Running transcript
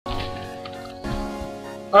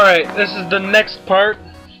Alright, this is the next part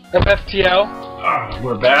of FTL.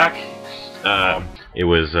 We're back. It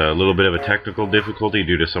was a little bit of a technical difficulty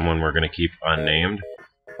due to someone we're going to keep unnamed.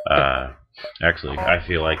 Actually, I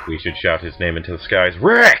feel like we should shout his name into the skies.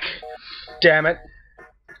 Rick! Damn it.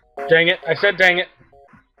 Dang it. I said dang it.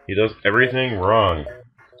 He does everything wrong.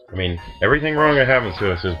 I mean, everything wrong that happens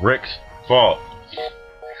to us is Rick's fault.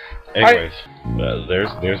 Anyways,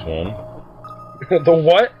 there's one. The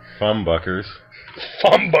what? Fumbuckers.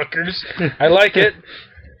 Fumbuckers. I like it.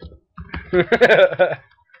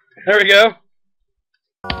 There we go.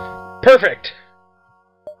 Perfect.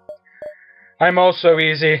 I'm also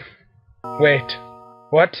easy. Wait.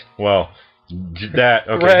 What? Well, that...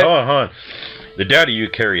 Okay, Right. hold on. The data you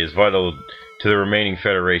carry is vital to the remaining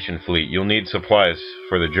Federation fleet. You'll need supplies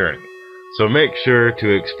for the journey. So make sure to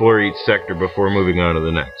explore each sector before moving on to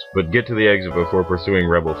the next. But get to the exit before pursuing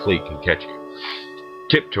Rebel fleet can catch you.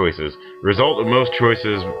 Tip choices. Result of most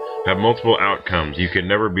choices have multiple outcomes. You can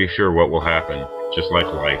never be sure what will happen. Just like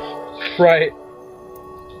life. Right.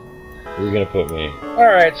 Where are you gonna put me?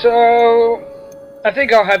 Alright, so... I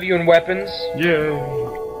think I'll have you in weapons. Yeah.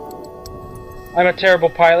 I'm a terrible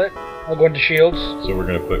pilot. I'll go into shields. So we're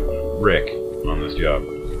gonna put Rick on this job.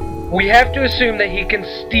 We have to assume that he can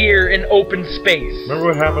steer in open space. Remember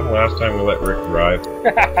what happened last time we let Rick drive?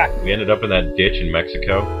 We ended up in that ditch in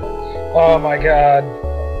Mexico. Oh my god.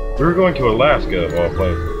 We were going to Alaska of all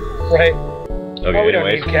places. Right. Okay, We don't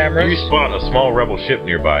anyways, need cameras. you spot a small rebel ship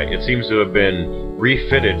nearby. It seems to have been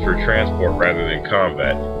refitted for transport rather than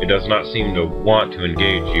combat. It does not seem to want to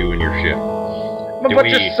engage you and your ship. But Do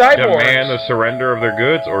bunch we of cyborgs. demand the surrender of their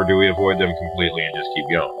goods, or do we avoid them completely and just keep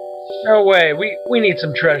going? No way. We need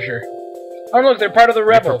some treasure. Oh look, they're part of the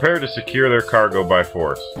rebel. Prepare to secure their cargo by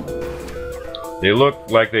force. They look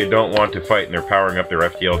like they don't want to fight and they're powering up their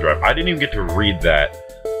FTL drive. I didn't even get to read that.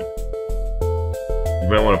 You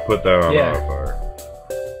might want to put that on fire.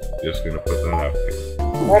 Just gonna put that out there.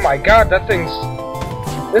 Oh my god, that thing's...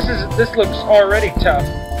 This looks already tough.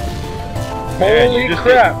 Man, Holy you just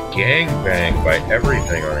crap. get gangbanged by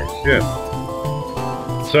everything on a ship.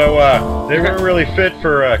 So, they weren't really fit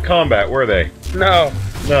for combat, were they? No.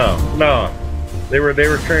 No. They were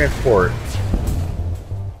transport.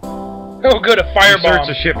 Oh good, a We firebomb. searched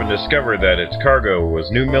the ship and discovered that its cargo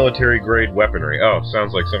was new military-grade weaponry. Oh,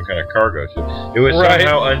 sounds like some kind of cargo ship. It was Right.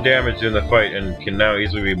 somehow undamaged in the fight and can now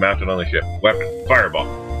easily be mounted on the ship. Weapon. Fireball.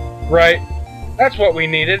 Right. That's what we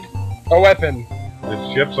needed. A weapon.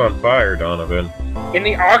 This ship's on fire, Donovan. In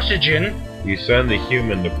the oxygen. You send the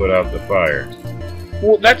human to put out the fire.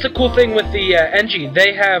 Well, that's the cool thing with the NG.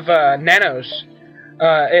 They have nanos.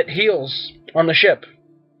 It heals on the ship.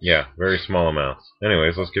 Yeah, very small amounts.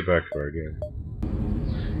 Anyways, let's get back to our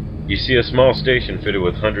game. You see a small station fitted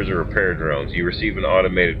with hundreds of repair drones. You receive an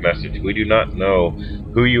automated message. We do not know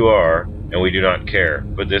who you are, and we do not care,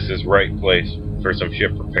 but this is right place for some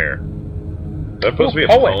ship repair. Is that supposed to be a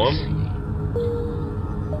poets.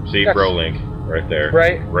 poem? See, That's- Brolink, right there.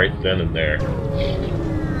 Right. Right then and there.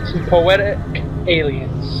 Some poetic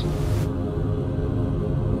aliens.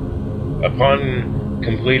 Upon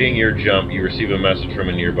completing your jump, you receive a message from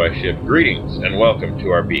a nearby ship. Greetings, and welcome to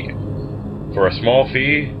our beacon. For a small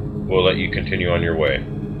fee, we'll let you continue on your way.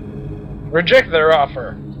 Reject their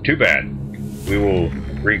offer. Too bad. We will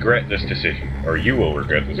regret this decision. Or you will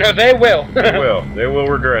regret this No, decision. they will. They will. They will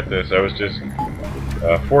regret this. I was just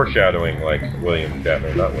foreshadowing like William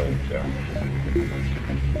Shatner. Not William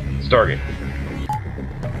Shatner. Stargate.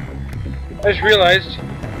 I just realized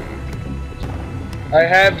I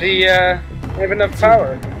have enough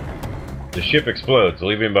power. The ship explodes,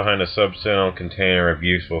 leaving behind a substantial container of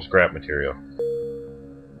useful scrap material.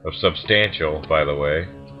 Of substantial, by the way.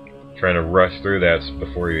 Trying to rush through that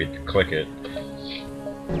before you click it.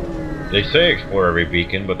 They say explore every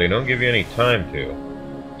beacon, but they don't give you any time to.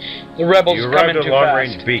 The rebels You coming arrived at too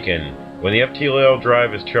long-range fast. beacon. When the FTL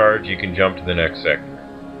drive is charged, you can jump to the next sector.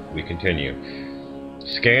 We continue.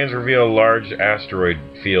 Scans reveal a large asteroid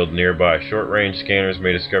field nearby. Short-range scanners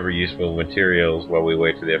may discover useful materials while we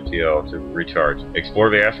wait for the FTL to recharge. Explore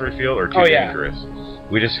the asteroid field or too dangerous?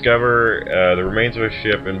 We discover the remains of a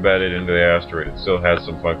ship embedded into the asteroid. It still has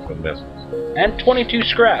some functional missiles. And 22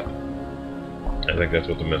 scrap. I think that's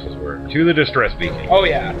what the missiles were. To the distress beacon. Oh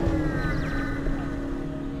yeah.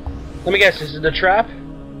 Let me guess, is it a trap?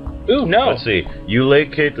 Ooh, no. Let's see. You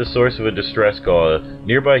locate the source of a distress call. A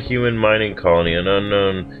nearby human mining colony. An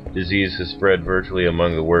unknown disease has spread virtually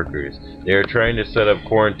among the workers. They are trying to set up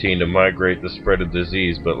quarantine to migrate the spread of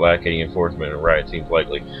disease, but lack any enforcement, and riot seems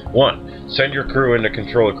likely. 1. Send your crew in to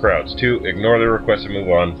control the crowds. 2. Ignore the request to move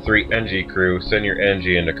on. 3. NG crew. Send your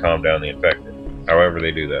NG in to calm down the infected. However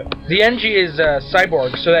they do that. The NG is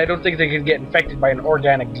cyborg, so I don't think they can get infected by an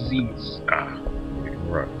organic disease.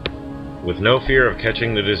 Right. With no fear of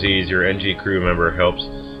catching the disease, your NG crew member helps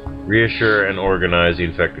reassure and organize the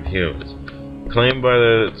infected humans. Claimed by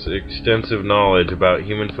its extensive knowledge about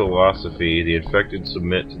human philosophy, the infected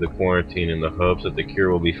submit to the quarantine in the hopes that the cure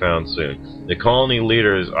will be found soon. The colony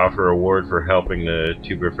leaders offer a reward for helping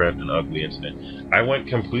to prevent an ugly incident. I went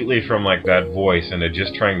completely from like that voice into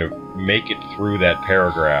just trying to make it through that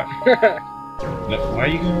paragraph. Why are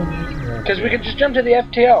you going? Because we could just jump to the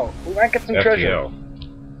FTL. We might get some FTL. treasure.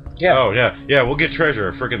 Yeah. Oh yeah, we'll get treasure.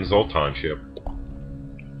 A frickin' Zoltan ship.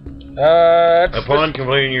 Upon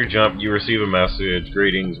completing your jump, you receive a message.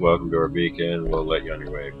 Greetings, welcome to our beacon. We'll let you on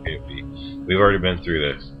your way. PFP. We've already been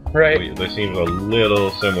through this. Right. This seems a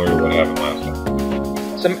little similar to what happened last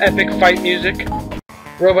time. Some epic fight music.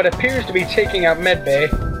 Robot appears to be taking out Medbay.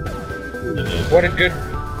 What a good...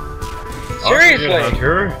 Seriously! Oxygen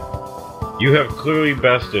Hunter, you have clearly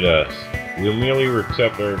bested us. We merely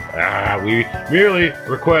accept our... we merely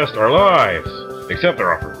request our lives. Accept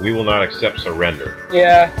our offer. We will not accept surrender.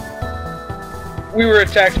 Yeah. We were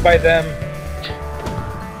attacked by them.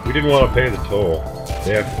 We didn't want to pay the toll.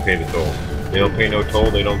 They have to pay the toll. They don't pay no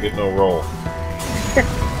toll, they don't get no roll.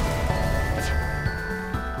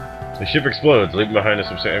 The ship explodes, leaving behind us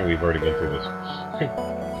some sand. We've already been through this.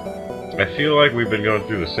 I feel like we've been going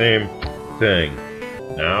through the same thing.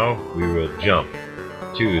 Now, we will jump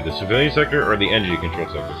to the civilian sector or the NG control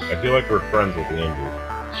sector. I feel like we're friends with the NG.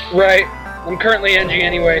 Right. I'm currently NG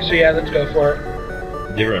anyway, so yeah, let's go for it.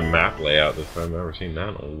 Different map layout this time. I've never seen that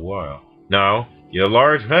in a while. No, you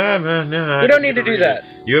large... We don't need to do that.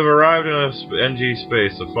 You have arrived in a NG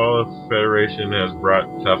space. The fall of Federation has brought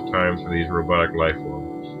tough times for these robotic life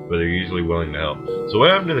forms, but they're usually willing to help. So what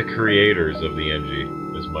happened to the creators of the NG?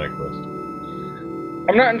 Is my question.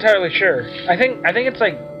 I'm not entirely sure. I think it's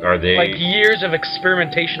like... Are they... like years of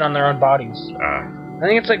experimentation on their own bodies. I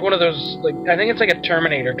think it's like one of those... like I think it's like a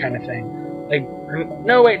Terminator kind of thing. Like,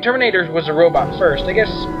 no wait, Terminator was a robot first. I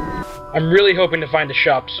guess I'm really hoping to find a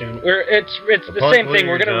shop soon. It's the same thing.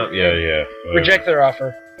 We're gonna reject their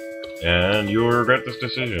offer. And you will regret this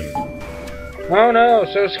decision. Oh no,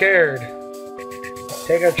 so scared.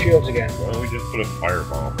 Take out shields again. Why don't we just put a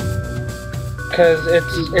fireball? Because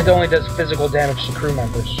it only does physical damage to crew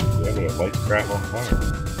members. Yeah, but it lights crap on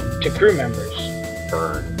fire. To crew members.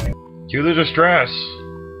 Burn. Cue the distress.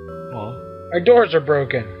 Well, our doors are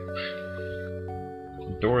broken.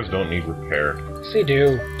 Doors don't need repair. Yes, they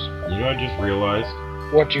do. You know, I just realized.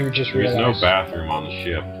 What you just realized? There's no bathroom on the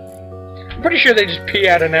ship. I'm pretty sure they just pee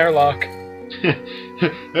out an airlock.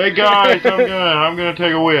 Hey guys, I'm gonna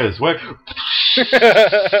take a whiz. What?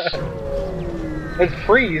 It's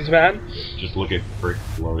freeze, man. Just look at Frick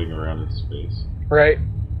floating around in space. Right.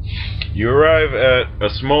 You arrive at a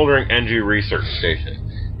smoldering NG research station.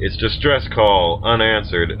 Its distress call,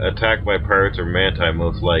 unanswered, attacked by pirates or manti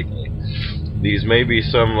most likely. These may be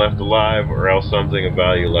some left alive, or else something of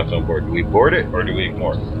value left on board. Do we board it, or do we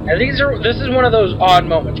ignore it? And this is one of those odd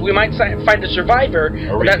moments. We might find a survivor.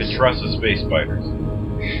 Or we can trust the space fighters.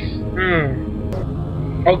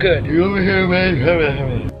 Oh, good. You don't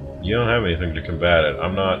have anything to combat it.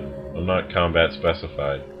 I'm not combat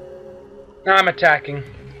specified. No, I'm attacking.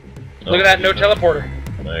 Look at that, no teleporter.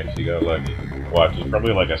 Nice, you got lucky. Watch, there's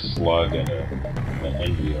probably like a slug and an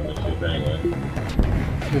NG on the ship anyway.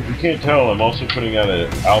 If you can't tell, I'm also putting out an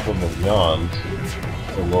album of yawns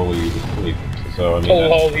to lull you to sleep. So, I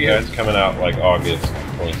mean, that's coming out like August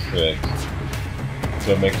 26th.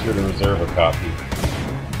 So make sure to reserve a copy.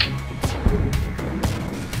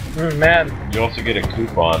 Man. You also get a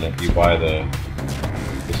coupon if you buy the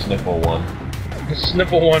Sniffle one. The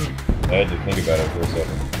Sniffle one. I had to think about it for a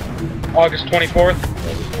second. August 24th?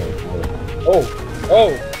 August 24th. Oh.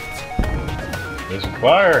 There's a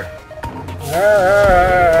fire!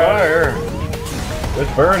 Fire!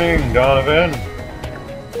 It's burning, Donovan! I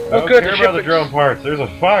don't care about the drone parts, there's a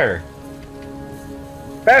fire!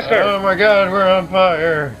 Faster! Oh my god, we're on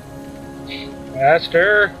fire!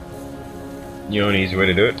 Faster! You know an easy way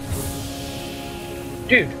to do it?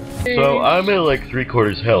 Dude. So, I'm at like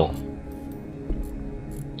 3/4 health.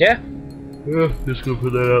 Yeah? Yeah, just gonna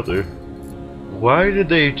put that out there. Why did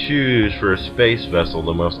they choose for a space vessel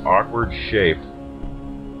the most awkward shape?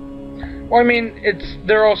 Well, I mean,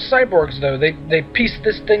 they're all cyborgs though. They pieced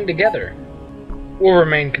this thing together. We'll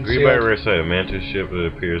remain concealed. Read by Riverside, a mantis ship that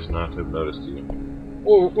appears not to have noticed you.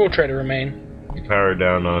 We'll try to remain. You power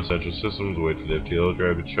down non-essential systems, wait for the FTL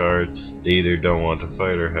drive to charge. They either don't want to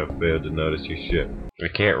fight or have failed to notice your ship. I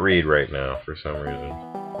can't read right now for some reason.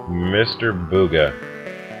 Mr. Booga.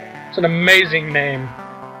 It's an amazing name.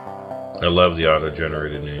 I love the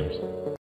auto-generated names.